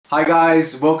Hi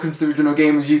guys, welcome to the Original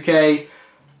Gamers UK.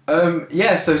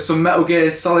 Yeah, so some Metal Gear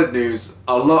Solid news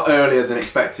a lot earlier than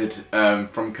expected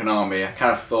from Konami. I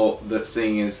kind of thought that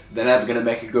seeing as they're never going to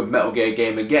make a good Metal Gear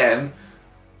game again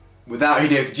without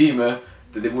Hideo Kojima,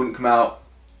 that they wouldn't come out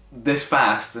this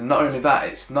fast. And not only that,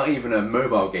 it's not even a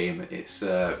mobile game. It's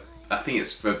I think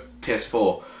it's for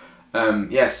PS4.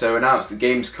 Yeah, so announced at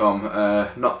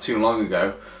Gamescom not too long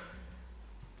ago.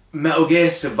 Metal Gear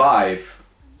Survive.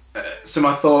 So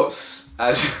my thoughts,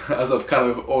 as I've kind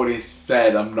of already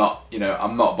said, I'm not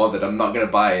bothered. I'm not gonna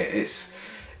buy it.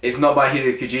 It's not by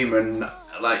Hideo Kojima, and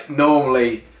like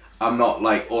normally I'm not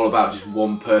like all about just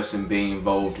one person being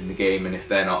involved in the game, and if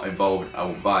they're not involved, I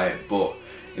won't buy it. But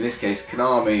in this case,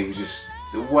 Konami was just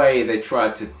the way they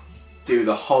tried to do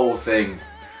the whole thing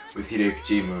with Hideo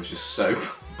Kojima was just so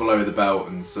below the belt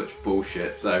and such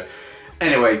bullshit. So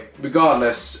anyway,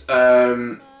 regardless,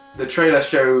 the trailer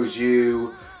shows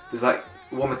you. There's like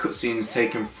one of the cutscenes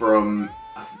taken from,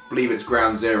 I believe it's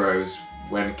Ground Zeroes,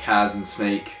 when Kaz and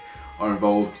Snake are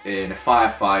involved in a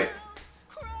firefight,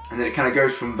 and then it kind of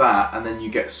goes from that, and then you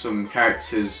get some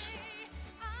characters,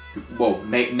 well,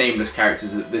 nameless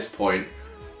characters at this point,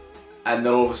 and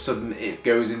then all of a sudden it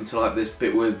goes into like this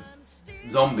bit with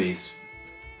zombies.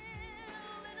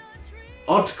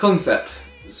 Odd concept.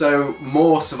 So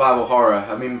more survival horror.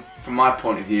 I mean, from my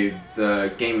point of view,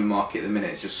 the gaming market at the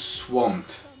minute is just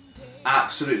swamped.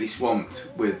 Absolutely swamped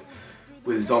with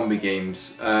zombie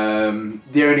games. The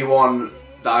only one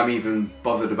that I'm even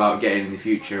bothered about getting in the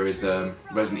future is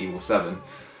Resident Evil 7.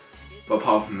 But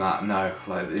apart from that, no.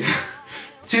 Like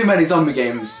too many zombie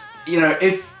games. You know,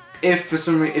 if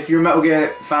you're a Metal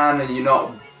Gear fan and you're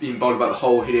not being bothered about the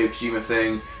whole Hideo Kojima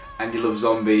thing and you love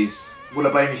zombies, would I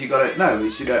blame you if you got it? No,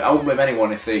 you don't. I wouldn't blame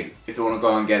anyone if they want to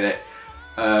go and get it.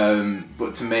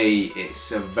 But to me,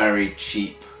 it's a very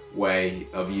cheap way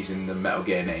of using the Metal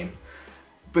Gear name.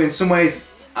 But in some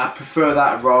ways I prefer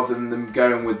that rather than them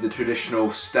going with the traditional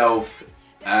stealth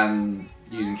and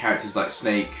using characters like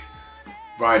Snake,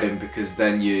 Raiden, because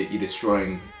then you're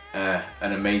destroying an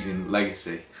amazing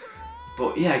legacy.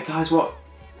 But yeah, guys, what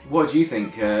do you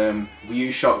think? Were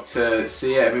you shocked to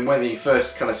see it? I mean, when you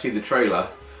first kind of see the trailer,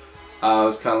 I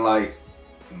was kind of like,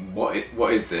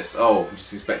 what is this? Oh, I'm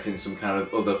just expecting some kind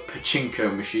of other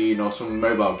pachinko machine or some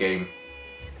mobile game.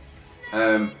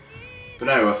 But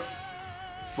no, a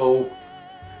full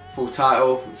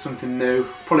title, something new.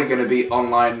 Probably going to be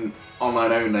online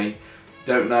only.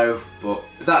 Don't know, but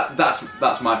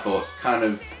that's my thoughts. Kind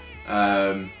of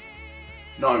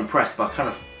not impressed, but I kind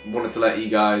of wanted to let you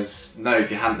guys know, if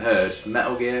you hadn't heard,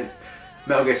 Metal Gear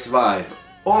Survive.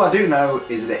 All I do know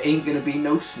is that it ain't going to be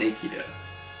no Snake Eater.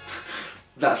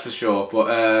 That's for sure.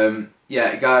 But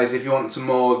yeah, guys, if you want some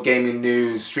more gaming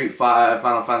news, Street Fighter,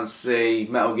 Final Fantasy,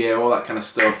 Metal Gear, all that kind of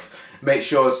stuff, make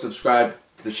sure to subscribe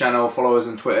to the channel, follow us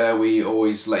on Twitter. We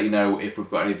always let you know if we've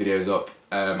got any videos up.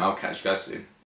 I'll catch you guys soon.